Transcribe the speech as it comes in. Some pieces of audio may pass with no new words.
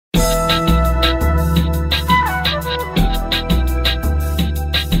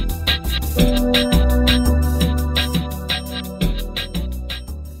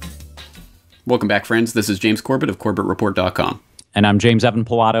Welcome back, friends. This is James Corbett of CorbettReport.com. And I'm James Evan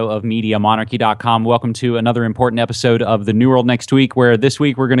Pilato of MediaMonarchy.com. Welcome to another important episode of The New World Next Week, where this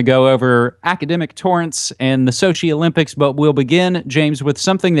week we're going to go over academic torrents and the Sochi Olympics. But we'll begin, James, with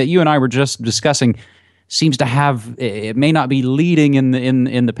something that you and I were just discussing. Seems to have, it may not be leading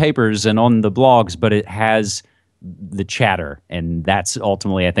in the papers and on the blogs, but it has the chatter. And that's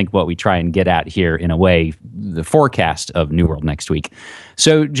ultimately, I think, what we try and get at here in a way, the forecast of New World Next Week.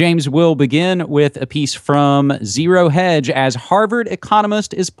 So, James, we'll begin with a piece from Zero Hedge as Harvard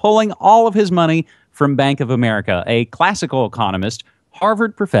economist is pulling all of his money from Bank of America. A classical economist,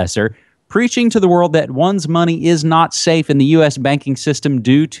 Harvard professor, preaching to the world that one's money is not safe in the U.S. banking system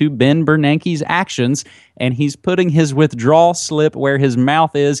due to Ben Bernanke's actions, and he's putting his withdrawal slip where his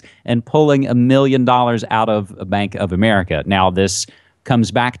mouth is and pulling $1 million out of Bank of America. Now, this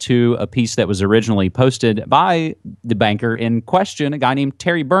comes back to a piece that was originally posted by the banker in question, a guy named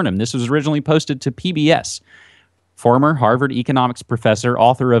Terry Burnham. This was originally posted to PBS. Former Harvard economics professor,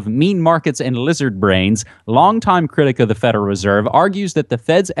 author of Mean Markets and Lizard Brains, longtime critic of the Federal Reserve, argues that the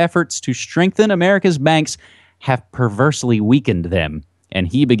Fed's efforts to strengthen America's banks have perversely weakened them. And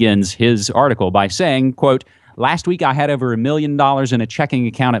he begins his article by saying, quote, "Last week I had over $1 million in a checking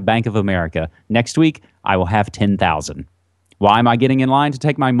account at Bank of America. Next week I will have 10,000. Why am I getting in line to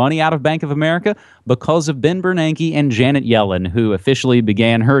take my money out of Bank of America? Because of Ben Bernanke and Janet Yellen, who officially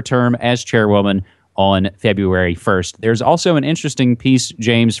began her term as chairwoman on February 1st. There's also an interesting piece,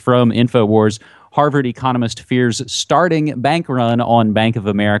 James, from InfoWars. Harvard economist fears starting bank run on Bank of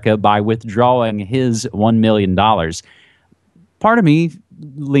America by withdrawing his $1 million. Part of me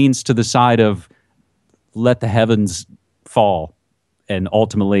leans to the side of let the heavens fall and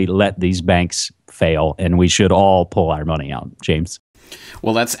ultimately let these banks fail, and we should all pull our money out. James?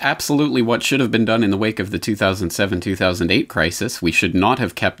 Well, that's absolutely what should have been done in the wake of the 2007-2008 crisis. We should not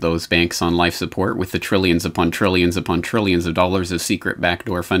have kept those banks on life support with the trillions upon trillions upon trillions of dollars of secret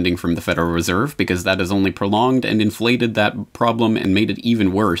backdoor funding from the Federal Reserve, because that has only prolonged and inflated that problem and made it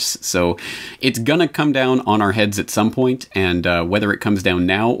even worse. So it's going to come down on our heads at some point, and whether it comes down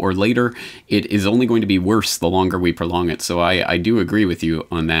now or later, it is only going to be worse the longer we prolong it. So I do agree with you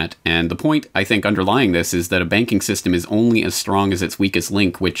on that. And the point, I think, underlying this is that a banking system is only as strong as its weakest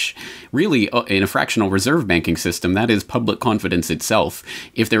link, which really, in a fractional reserve banking system, that is public confidence itself.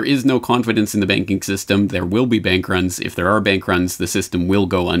 If there is no confidence in the banking system, there will be bank runs. If there are bank runs, the system will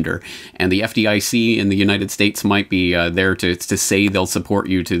go under. And the FDIC in the United States might be there to say they'll support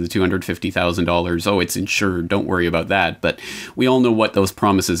you to the $250,000. Oh, it's insured. Don't worry about that. But we all know what those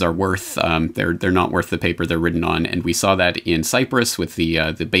promises are worth. They're not worth the paper they're written on. And we saw that in Cyprus with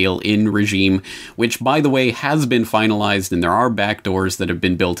the bail-in regime, which, by the way, has been finalized, and there are backdoors that have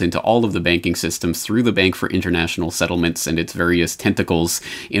been built into all of the banking systems through the Bank for International Settlements and its various tentacles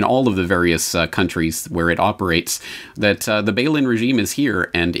in all of the various countries where it operates, that the bail-in regime is here,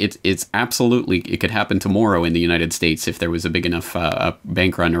 and it's absolutely, it could happen tomorrow in the United States if there was a big enough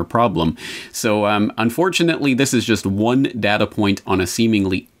bank run or problem. So unfortunately, this is just one data point on a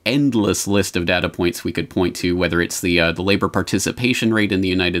seemingly endless list of data points we could point to, whether it's the labor participation rate in the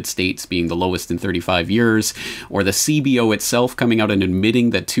United States being the lowest in 35 years, or the CBO itself coming out and admitting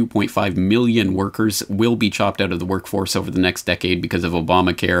that 2.5 million workers will be chopped out of the workforce over the next decade because of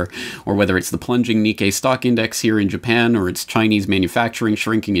Obamacare, or whether it's the plunging Nikkei stock index here in Japan, or it's Chinese manufacturing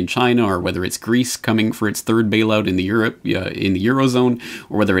shrinking in China, or whether it's Greece coming for its third bailout in the Eurozone,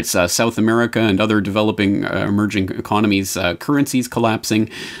 or whether it's South America and other developing emerging economies, currencies collapsing.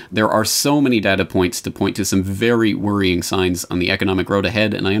 There are so many data points to point to some very worrying signs on the economic road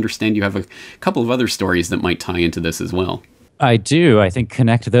ahead, and I understand you have a couple of other stories that might tie into this as well. I do. I think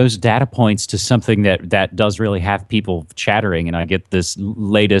connect those data points to something that does really have people chattering. And I get this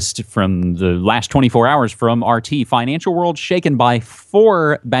latest from the last 24 hours from RT. Financial world shaken by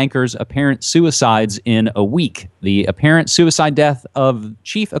 4 bankers' apparent suicides in a week. The apparent suicide death of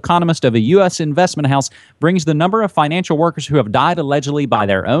chief economist of a U.S. investment house brings the number of financial workers who have died allegedly by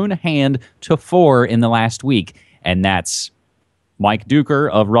their own hand to 4 in the last week. And that's Mike Duker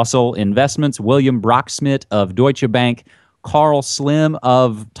of Russell Investments, William Brocksmith of Deutsche Bank, Carl Slim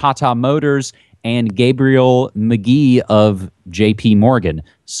of Tata Motors, and Gabriel McGee of JP Morgan,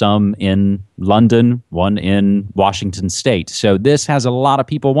 some in London, one in Washington State. So this has a lot of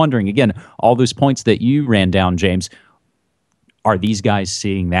people wondering, again, all those points that you ran down, James, are these guys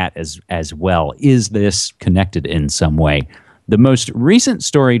seeing that as well? Is this connected in some way? The most recent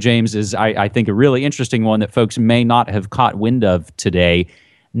story, James, is, I think, a really interesting one that folks may not have caught wind of today.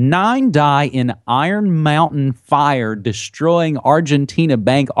 9 die in Iron Mountain fire destroying Argentina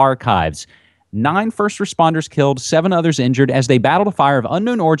bank archives. 9 first responders killed, 7 others injured as they battled a fire of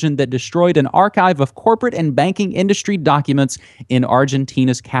unknown origin that destroyed an archive of corporate and banking industry documents in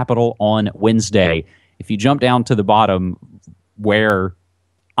Argentina's capital on Wednesday. If you jump down to the bottom where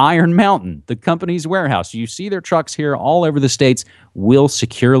Iron Mountain, the company's warehouse, you see their trucks here all over the states, will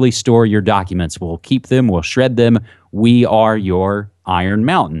securely store your documents. We'll keep them, we'll shred them. We are your Iron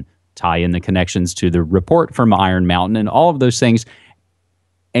Mountain. Tie in the connections to the report from Iron Mountain and all of those things.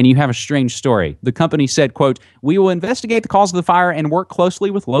 And you have a strange story. The company said, quote, "We will investigate the cause of the fire and work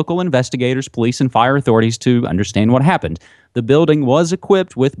closely with local investigators, police, and fire authorities to understand what happened. The building was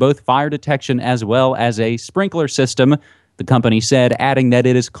equipped with both fire detection as well as a sprinkler system," the company said, adding that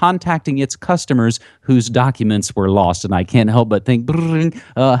it is contacting its customers whose documents were lost. And I can't help but think,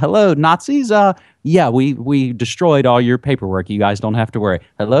 hello, Nazis? Yeah, we destroyed all your paperwork. You guys don't have to worry.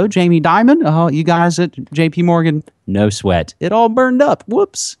 Hello, Jamie Dimon? Oh, you guys at JP Morgan? No sweat. It all burned up.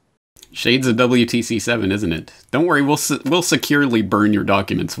 Whoops. Shades of WTC7, isn't it? Don't worry, we'll securely burn your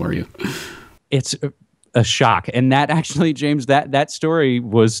documents for you. It's a shock. And that actually, James, that story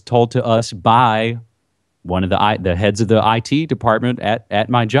was told to us by one of the heads of the IT department at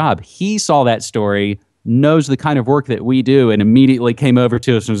my job. He saw that story, knows the kind of work that we do, and immediately came over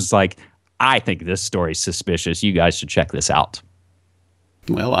to us and was like, "I think this story's suspicious. You guys should check this out."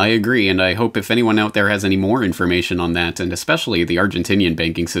 Well, I agree, and I hope if anyone out there has any more information on that, and especially the Argentinian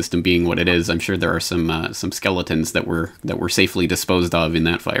banking system being what it is, I'm sure there are some skeletons that were safely disposed of in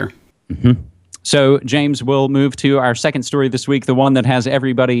that fire. Mm-hmm. So, James, we'll move to our second story this week, the one that has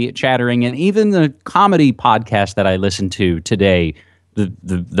everybody chattering. And even the comedy podcast that I listened to today,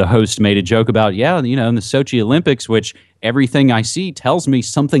 the host made a joke about, in the Sochi Olympics, which everything I see tells me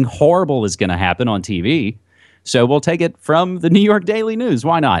something horrible is going to happen on TV. So we'll take it from the New York Daily News.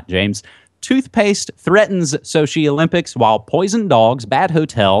 Why not, James? Toothpaste threatens Sochi Olympics while poisoned dogs, bad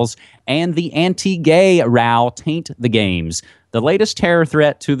hotels, and the anti-gay row taint the games. The latest terror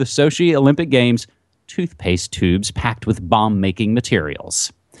threat to the Sochi Olympic Games, toothpaste tubes packed with bomb-making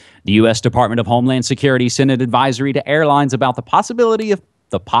materials. The U.S. Department of Homeland Security sent an advisory to airlines about the possibility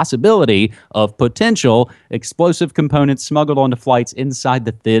of potential explosive components smuggled onto flights inside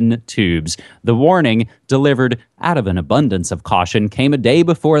the thin tubes. The warning, delivered out of an abundance of caution, came a day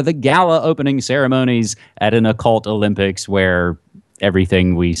before the gala opening ceremonies at an occult Olympics where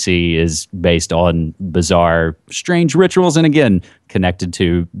everything we see is based on bizarre, strange rituals and, again, connected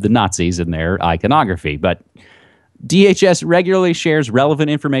to the Nazis and their iconography. But DHS regularly shares relevant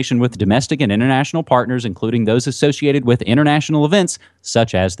information with domestic and international partners, including those associated with international events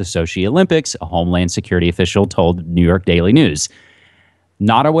such as the Sochi Olympics, a Homeland Security official told New York Daily News.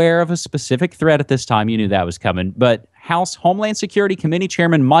 Not aware of a specific threat at this time. You knew that was coming. But House Homeland Security Committee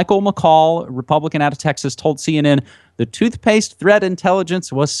Chairman Michael McCaul, Republican out of Texas, told CNN the toothpaste threat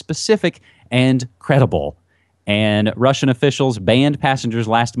intelligence was specific and credible. And Russian officials banned passengers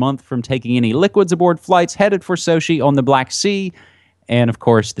last month from taking any liquids aboard flights headed for Sochi on the Black Sea. And, of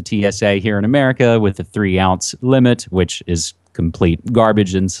course, the TSA here in America with the 3-ounce limit, which is complete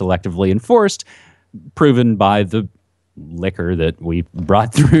garbage and selectively enforced, proven by the liquor that we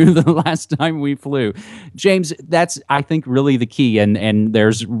brought through the last time we flew. James, that's, I think, really the key. And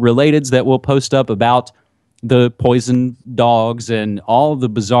there's relateds that we'll post up about the poisoned dogs and all the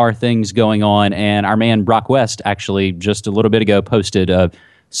bizarre things going on. And our man Brock West actually just a little bit ago posted a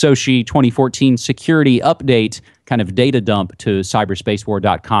Sochi 2014 security update, kind of data dump to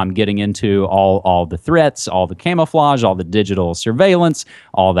cyberspacewar.com, getting into all the threats, all the camouflage, all the digital surveillance,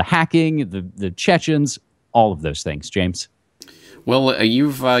 all the hacking, the Chechens, all of those things, James. Well,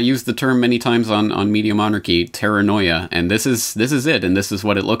 you've used the term many times on Media Monarchy, terranoia, and this is it, and this is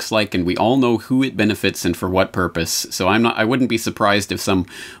what it looks like, and we all know who it benefits and for what purpose. So I wouldn't be surprised if some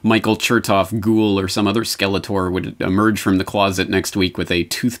Michael Chertoff ghoul or some other Skeletor would emerge from the closet next week with a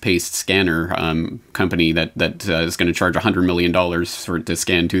toothpaste scanner company that is going to charge $100 million to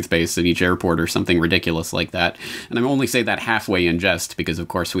scan toothpaste at each airport or something ridiculous like that. And I only say that halfway in jest because, of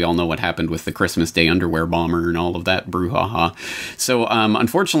course, we all know what happened with the Christmas Day underwear bomber and all of that brouhaha. So,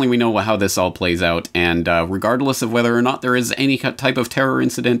 unfortunately, we know how this all plays out, and regardless of whether or not there is any type of terror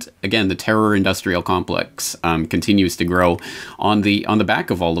incident, again, the terror industrial complex continues to grow on the back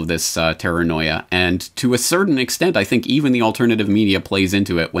of all of this terranoia, and to a certain extent, I think even the alternative media plays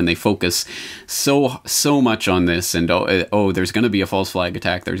into it when they focus so much on this, and there's going to be a false flag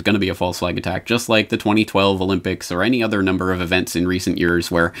attack, there's going to be a false flag attack, just like the 2012 Olympics or any other number of events in recent years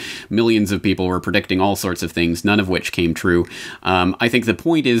where millions of people were predicting all sorts of things, none of which came true. I think the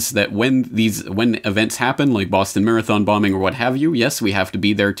point is that when events happen, like Boston Marathon bombing or what have you, yes, we have to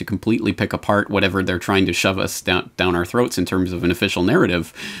be there to completely pick apart whatever they're trying to shove us down our throats in terms of an official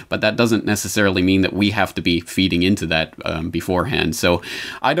narrative, but that doesn't necessarily mean that we have to be feeding into that beforehand. So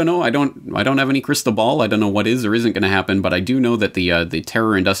I don't know. I don't have any crystal ball. I don't know what is or isn't going to happen, but I do know that the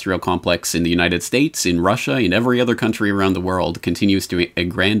terror industrial complex in the United States, in Russia, in every other country around the world continues to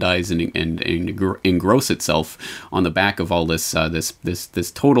aggrandize and engross itself on the back of all this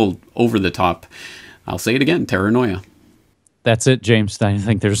total over the top, I'll say it again, paranoia. That's it, James. I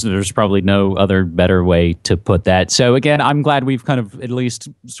think there's probably no other better way to put that. So again, I'm glad we've kind of at least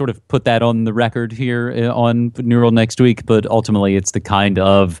sort of put that on the record here on New World Next Week, but ultimately it's the kind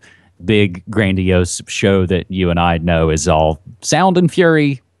of big, grandiose show that you and I know is all sound and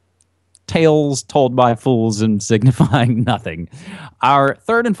fury, tales told by fools and signifying nothing. Our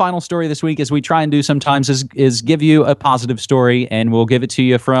third and final story this week, as we try and do sometimes, is give you a positive story, and we'll give it to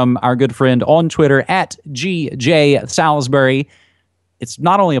you from our good friend on Twitter at GJ Salisbury. It's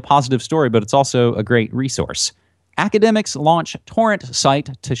not only a positive story, but it's also a great resource. Academics launch torrent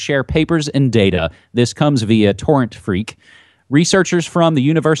site to share papers and data. This comes via Torrent Freak. Researchers from the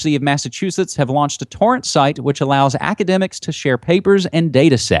University of Massachusetts have launched a torrent site which allows academics to share papers and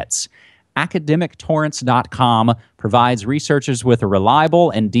data sets. Academictorrents.com provides researchers with a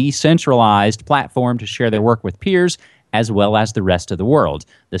reliable and decentralized platform to share their work with peers as well as the rest of the world.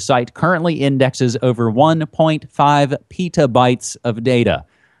 The site currently indexes over 1.5 petabytes of data.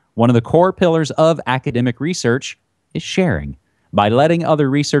 One of the core pillars of academic research is sharing. By letting other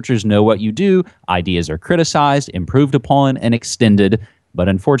researchers know what you do, ideas are criticized, improved upon, and extended. But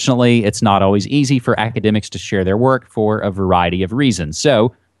unfortunately, it's not always easy for academics to share their work for a variety of reasons.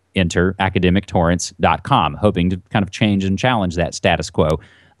 So enter academictorrents.com, hoping to kind of change and challenge that status quo.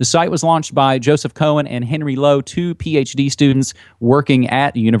 The site was launched by Joseph Cohen and Henry Lowe, two PhD students working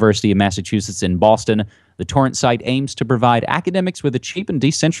at the University of Massachusetts in Boston. The torrent site aims to provide academics with a cheap and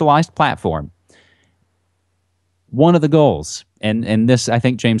decentralized platform. One of the goals, and this, I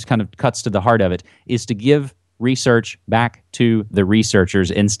think, James, kind of cuts to the heart of it, is to give research back to the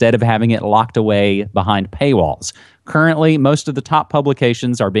researchers instead of having it locked away behind paywalls. Currently, most of the top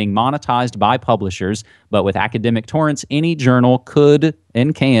publications are being monetized by publishers, but with academic torrents, any journal could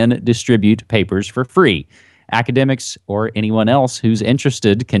and can distribute papers for free. Academics or anyone else who's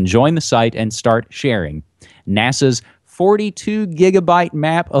interested can join the site and start sharing. NASA's 42 gigabyte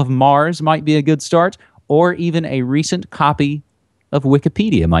map of Mars might be a good start, or even a recent copy of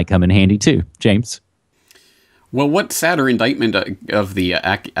Wikipedia might come in handy too. James? Well, what sadder indictment of the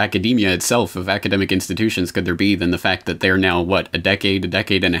academia itself, of academic institutions, could there be than the fact that they're now, a decade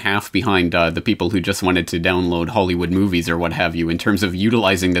and a half behind the people who just wanted to download Hollywood movies or what have you in terms of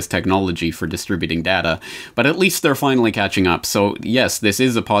utilizing this technology for distributing data. But at least they're finally catching up. So yes, this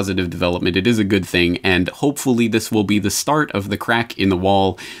is a positive development. It is a good thing. And hopefully this will be the start of the crack in the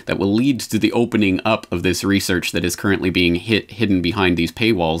wall that will lead to the opening up of this research that is currently being hidden behind these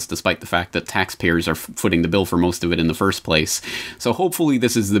paywalls, despite the fact that taxpayers are footing the bill for most of it in the first place. So hopefully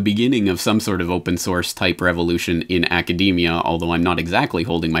this is the beginning of some sort of open source type revolution in academia, although I'm not exactly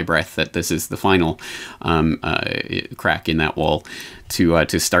holding my breath that this is the final crack in that wall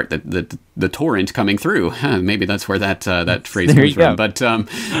to start the torrent coming through. Maybe that's where that phrase comes from.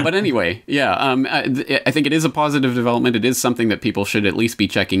 But anyway, yeah, I think it is a positive development. It is something that people should at least be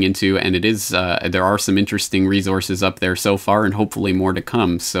checking into, and it is there are some interesting resources up there so far, and hopefully more to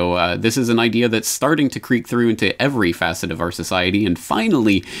come. So this is an idea that's starting to creep through into every facet of our society, and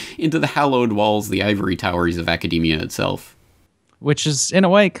finally into the hallowed walls, the ivory towers of academia itself. Which is, in a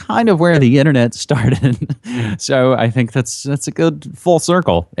way, kind of where the internet started. So I think that's a good full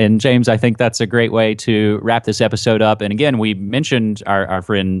circle. And James, I think that's a great way to wrap this episode up. And again, we mentioned our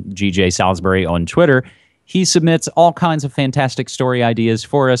friend GJ Salisbury on Twitter. He submits all kinds of fantastic story ideas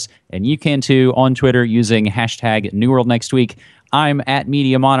for us, and you can too on Twitter using hashtag New World Next Week. I'm at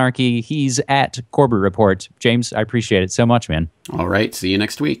Media Monarchy. He's at Corbett Report. James, I appreciate it so much, man. All right. See you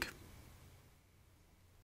next week.